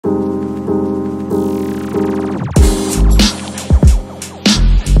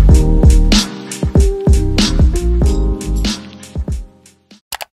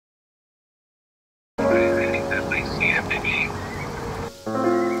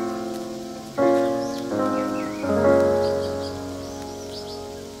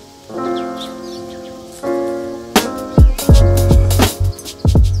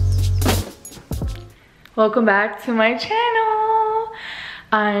Welcome back to my channel.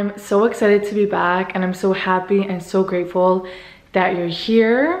 I'm so excited to be back and I'm so happy and so grateful that you're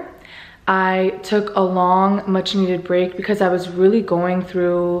here. I took a long, much needed break because I was really going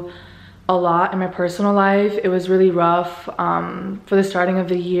through a lot in my personal life. It was really rough for the starting of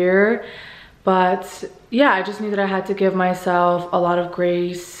the year, but yeah, I just knew that I had to give myself a lot of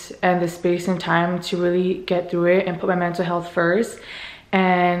grace and the space and time to really get through it and put my mental health first.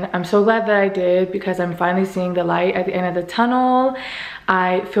 And I'm so glad that I did, because I'm finally seeing the light at the end of the tunnel.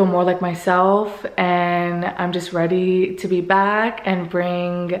 I feel more like myself and I'm just ready to be back and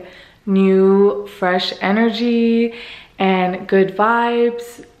bring new, fresh energy and good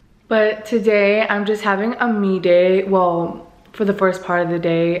vibes. But today I'm just having a me day, well, for the first part of the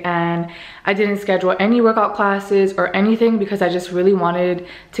day, and I didn't schedule any workout classes or anything because I just really wanted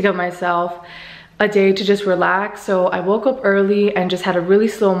to give myself a day to just relax. So I woke up early and just had a really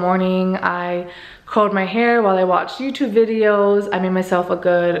slow morning. I curled my hair while I watched YouTube videos. I made myself a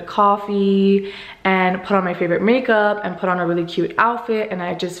good coffee and put on my favorite makeup and put on a really cute outfit, and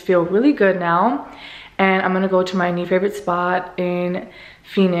I just feel really good now. And I'm gonna go to my new favorite spot in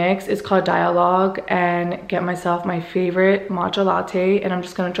Phoenix. It's called Dialogue, and get myself my favorite matcha latte, and I'm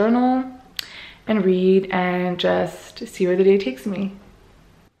just gonna journal and read and just see where the day takes me.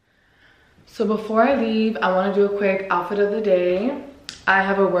 So before I leave, I want to do a quick outfit of the day. I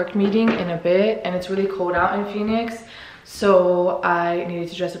have a work meeting in a bit and it's really cold out in Phoenix, so I needed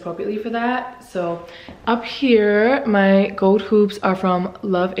to dress appropriately for that. So up here, my gold hoops are from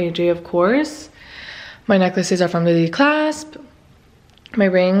Love AJ, of course. My necklaces are from Lily Clasp. My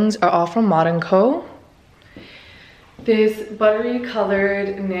rings are all from Mod & Co. This buttery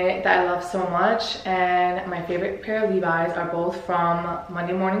colored knit that I love so much, and my favorite pair of Levi's are both from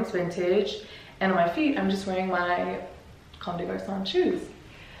Monday Morning's Vintage. And on my feet, I'm just wearing my Comme des Garçons shoes.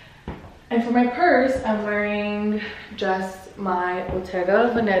 And for my purse, I'm wearing just my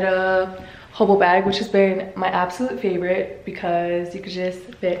Bottega Veneta hobo bag, which has been my absolute favorite because you could just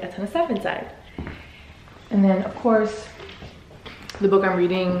fit a ton of stuff inside. And then, of course, the book I'm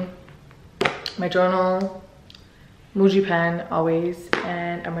reading, my journal, Muji pen always,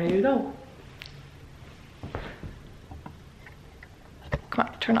 and I'm ready to go. Come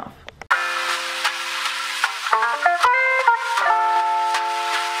on, turn off.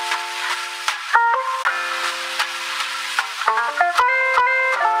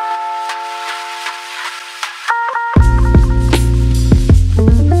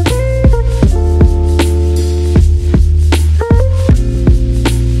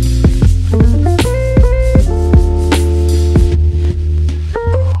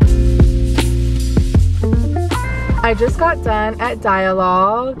 I just got done at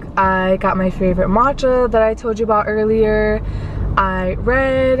Dialogue. I got my favorite matcha that I told you about earlier. I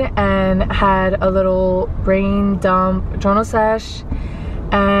read and had a little brain dump journal sesh,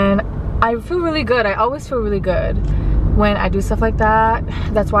 and I feel really good. I always feel really good when I do stuff like that.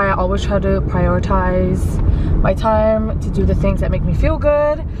 That's why I always try to prioritize my time to do the things that make me feel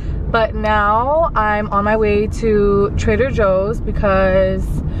good. But now I'm on my way to Trader Joe's because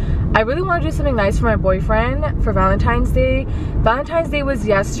I really want to do something nice for my boyfriend for Valentine's Day. Valentine's Day was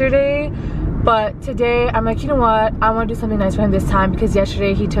yesterday, but today I'm like, you know what? I want to do something nice for him this time, because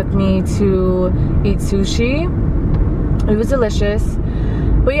yesterday he took me to eat sushi. It was delicious.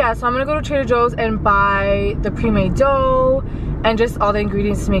 But yeah, so I'm gonna go to Trader Joe's and buy the pre-made dough and just all the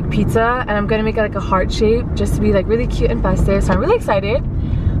ingredients to make pizza. And I'm gonna make it like a heart shape just to be like really cute and festive. So I'm really excited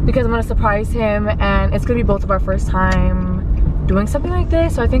because I'm gonna surprise him, and it's gonna be both of our first time doing something like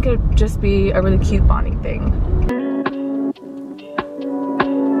this, so I think it would just be a really cute bonding thing.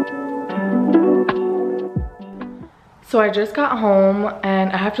 So I just got home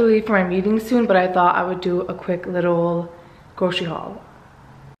and I have to leave for my meeting soon, but I thought I would do a quick little grocery haul.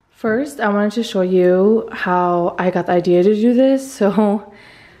 First, I wanted to show you how I got the idea to do this. So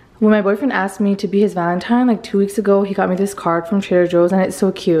when my boyfriend asked me to be his Valentine like 2 weeks ago, he got me this card from Trader Joe's, and it's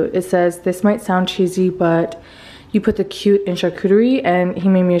so cute. It says, "This might sound cheesy, but you put the cute in charcuterie," and he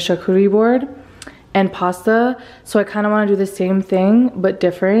made me a charcuterie board and pasta. So I kind of want to do the same thing but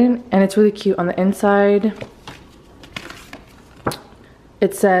different, and it's really cute. On the inside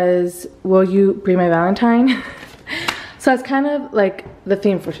it says, "Will you be my Valentine?" So that's kind of like the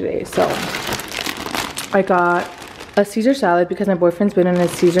theme for today. So I got a Caesar salad because my boyfriend's been in a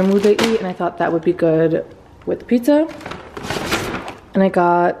Caesar mood lately, and I thought that would be good with the pizza. And I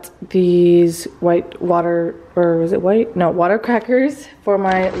got these white water, or was it white? No, water crackers for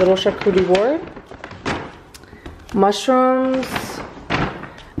my little charcuterie board. Mushrooms.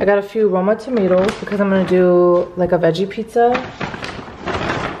 I got a few Roma tomatoes because I'm gonna do like a veggie pizza.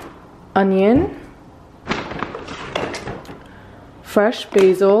 Onion. fresh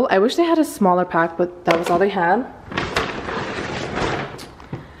basil. I wish they had a smaller pack, but that was all they had.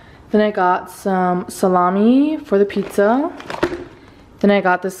 Then I got some salami for the pizza. Then I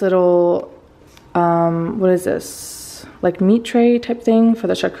got this little, what is this? Like meat tray type thing for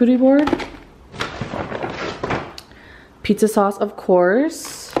the charcuterie board. Pizza sauce, of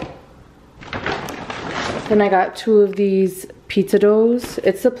course. Then I got 2 of these pizza doughs.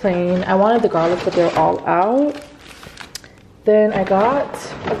 It's the plain. I wanted the garlic, but they're all out. Then I got,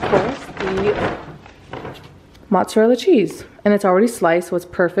 of course, the mozzarella cheese. And it's already sliced, so it's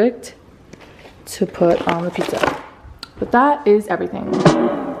perfect to put on the pizza. But that is everything. So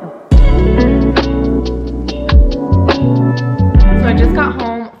I just got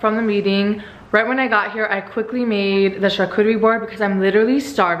home from the meeting. Right when I got here, I quickly made the charcuterie board because I'm literally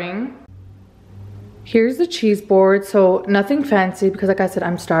starving. Here's the cheese board. So nothing fancy because like I said,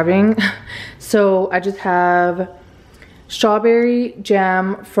 I'm starving. So I just have strawberry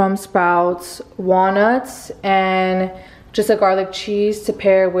jam from Sprouts, walnuts, and just a garlic cheese to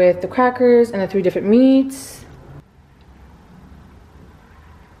pair with the crackers and the 3 different meats.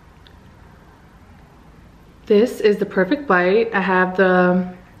 This is the perfect bite. I have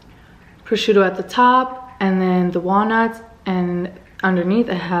the prosciutto at the top and then the walnuts, and underneath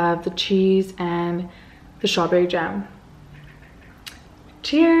I have the cheese and the strawberry jam.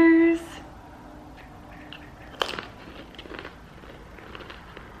 Cheers!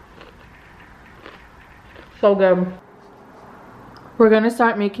 So good. We're gonna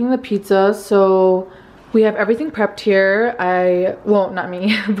start making the pizza. So we have everything prepped here. Well, not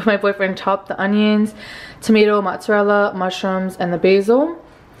me, but my boyfriend chopped the onions, tomato, mozzarella, mushrooms, and the basil.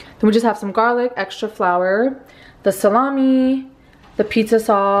 Then we just have some garlic, extra flour, the salami, the pizza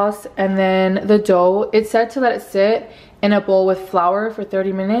sauce, and then the dough. It said to let it sit in a bowl with flour for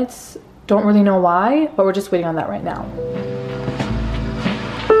 30 minutes. Don't really know why, but we're just waiting on that right now.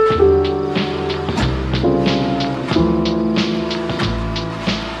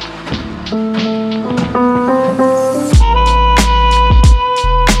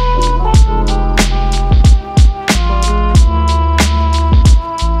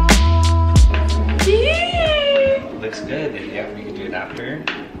 Looks good. Yeah, we can do it after.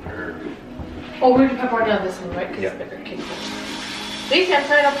 Or... Oh, we're gonna pepperoni on this one, right? Because yep. it's bigger. Okay, cool. Lacey, I'm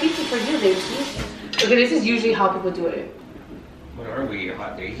trying out pizza for you, Lacey. Okay, this is usually how people do it. What are we?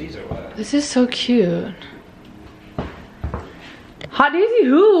 Hot daisies or what? This is so cute. Hot daisy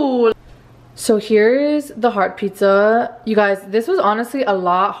who? So here is the heart pizza. You guys, this was honestly a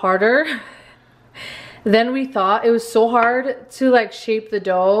lot harder than we thought. It was so hard to like shape the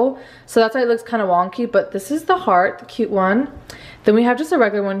dough. So that's why it looks kind of wonky, but this is the heart, the cute one. Then we have just a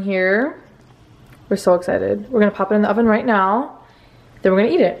regular one here. We're so excited. We're gonna pop it in the oven right now. Then we're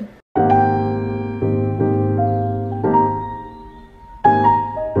gonna eat it.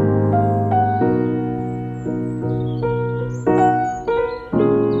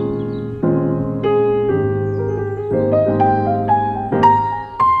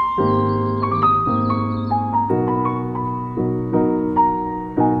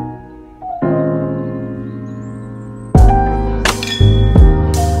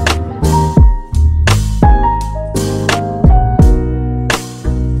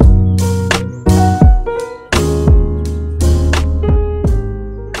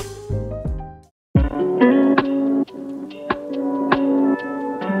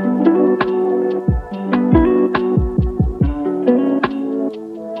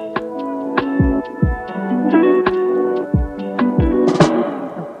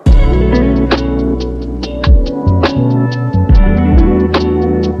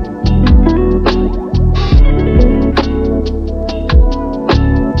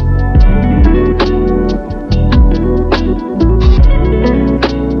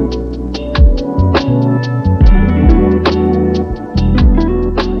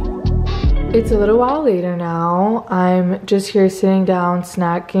 It's a little while later now. I'm just here sitting down,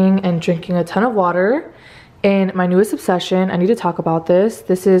 snacking, and drinking a ton of water. And my newest obsession, I need to talk about this.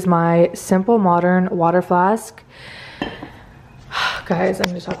 This is my Simple Modern water flask. Guys, I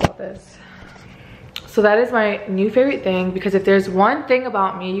need to talk about this. So that is my new favorite thing, because if there's one thing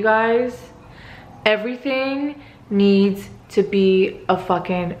about me, you guys, everything needs to be a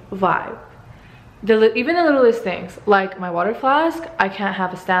fucking vibe. Even the littlest things, like my water flask, I can't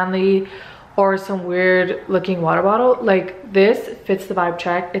have a Stanley or some weird looking water bottle. Like, this fits the vibe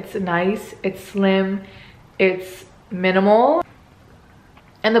check. It's nice, it's slim, it's minimal.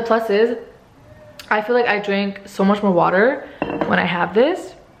 And the plus is, I feel like I drink so much more water when I have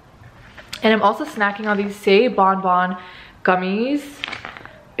this. And I'm also snacking on these Say Bon Bon gummies.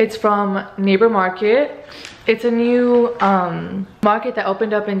 It's from Neighbor Market. It's a new market that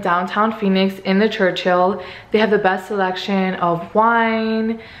opened up in downtown Phoenix in the Churchill. They have the best selection of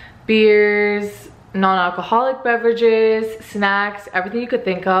wine, beers, non-alcoholic beverages, snacks, everything you could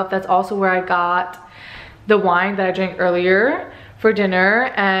think of. That's also where I got the wine that I drank earlier for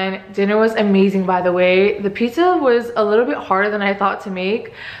dinner, and dinner was amazing, by the way. The pizza was a little bit harder than I thought to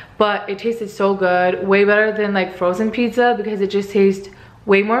make, but it tasted so good. Way better than like frozen pizza because it just tastes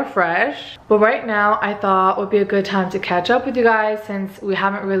way more fresh. But right now I thought would be a good time to catch up with you guys since we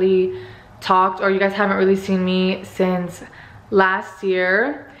haven't really talked, or you guys haven't really seen me since last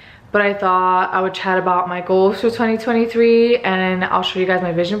year. But I thought I would chat about my goals for 2023, and I'll show you guys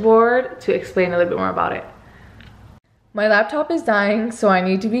my vision board to explain a little bit more about it. My laptop is dying, so I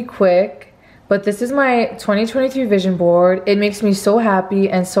need to be quick. But this is my 2023 vision board. It makes me so happy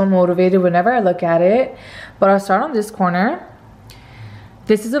and so motivated whenever I look at it. But I'll start on this corner.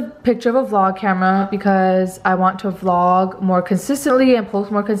 This is a picture of a vlog camera because I want to vlog more consistently and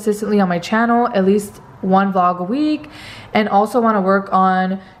post more consistently on my channel, at least one vlog a week, and also want to work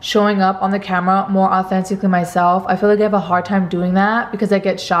on showing up on the camera more authentically myself. I feel like I have a hard time doing that because I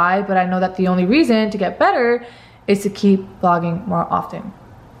get shy, but I know that the only reason to get better is to keep vlogging more often.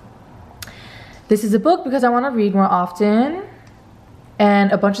 This is a book because I want to read more often,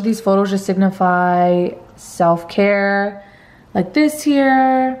 and a bunch of these photos just signify self-care. Like this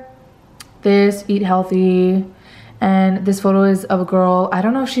here, this, eat healthy, and this photo is of a girl. I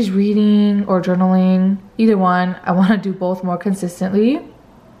don't know if she's reading or journaling, either one. I want to do both more consistently.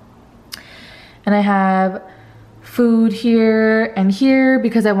 And I have food here and here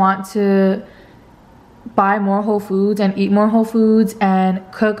because I want to buy more whole foods and eat more whole foods and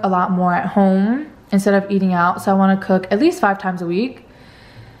cook a lot more at home instead of eating out. So I want to cook at least 5 times a week.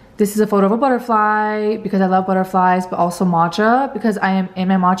 This is a photo of a butterfly because I love butterflies, but also matcha because I am in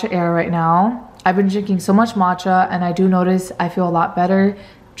my matcha era right now. I've been drinking so much matcha, and I do notice I feel a lot better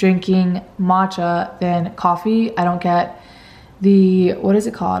drinking matcha than coffee. I don't get the, what is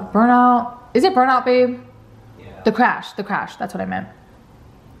it called? Burnout? Is it burnout, babe? Yeah. The crash, that's what I meant.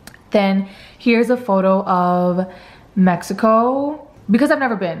 Then here's a photo of Mexico because I've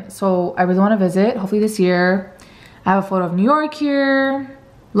never been, so I really want to visit, hopefully this year. I have a photo of New York here,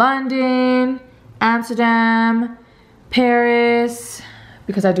 London, Amsterdam, Paris,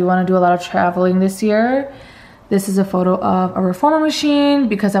 because I do want to do a lot of traveling this year. This is a photo of a reformer machine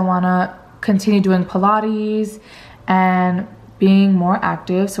because I want to continue doing Pilates and being more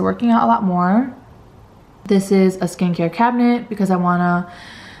active, so working out a lot more. This is a skincare cabinet because I want to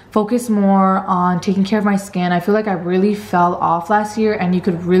focus more on taking care of my skin. I feel like I really fell off last year, and you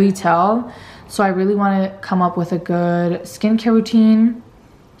could really tell. So I really want to come up with a good skincare routine.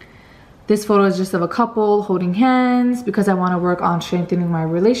 This photo is just of a couple holding hands because I want to work on strengthening my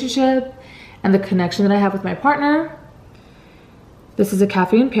relationship and the connection that I have with my partner. This is a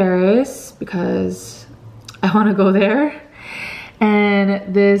cafe in Paris because I want to go there.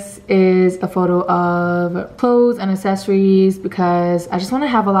 And this is a photo of clothes and accessories because I just want to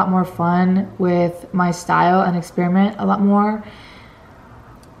have a lot more fun with my style and experiment a lot more.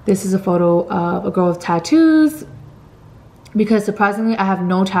 This is a photo of a girl with tattoos because surprisingly I have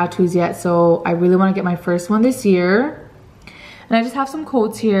no tattoos yet, so I really want to get my first one this year. And I just have some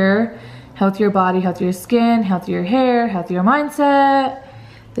quotes here: healthier body, healthier skin, healthier hair, healthier mindset.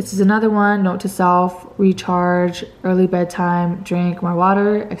 This is another one: note to self, recharge, early bedtime, drink more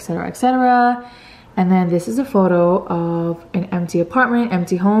water, etc., etc. And then this is a photo of an empty apartment,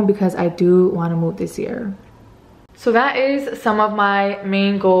 empty home, because I do want to move this year. So that is some of my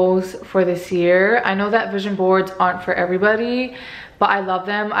main goals for this year. I know that vision boards aren't for everybody, but I love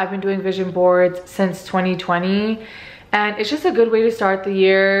them. I've been doing vision boards since 2020, and it's just a good way to start the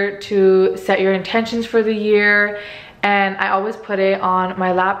year, to set your intentions for the year. And I always put it on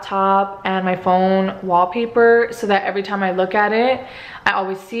my laptop and my phone wallpaper so that every time I look at it, I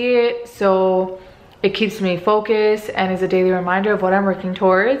always see it. So it keeps me focused and is a daily reminder of what I'm working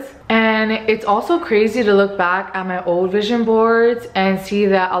towards. And it's also crazy to look back at my old vision boards and see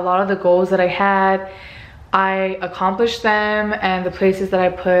that a lot of the goals that I had, I accomplished them, and the places that I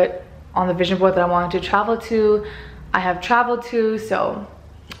put on the vision board that I wanted to travel to, I have traveled to. So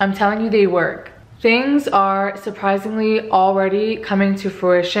I'm telling you, they work. Things are surprisingly already coming to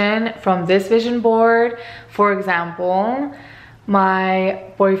fruition from this vision board. For example, my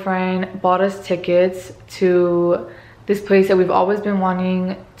boyfriend bought us tickets to this place that we've always been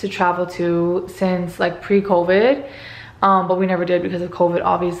wanting to travel to since like pre-COVID, but we never did because of COVID,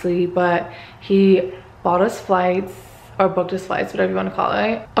 obviously. But he bought us flights, or booked us flights, whatever you want to call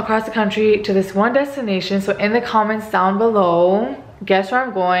it, across the country to this one destination. So in the comments down below, guess where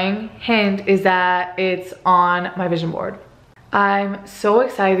I'm going? Hint is that it's on my vision board. I'm so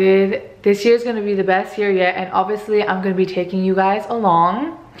excited. This year is going to be the best year yet, and obviously I'm going to be taking you guys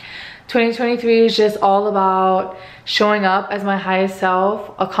along. 2023 is just all about showing up as my highest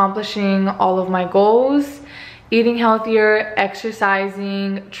self, accomplishing all of my goals, eating healthier,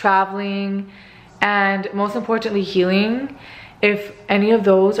 exercising, traveling, and most importantly, healing. If any of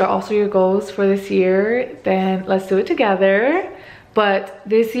those are also your goals for this year, then let's do it together. But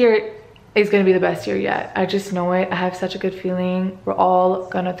this year is gonna be the best year yet. I just know it. I have such a good feeling. We're all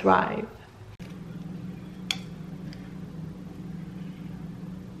gonna thrive.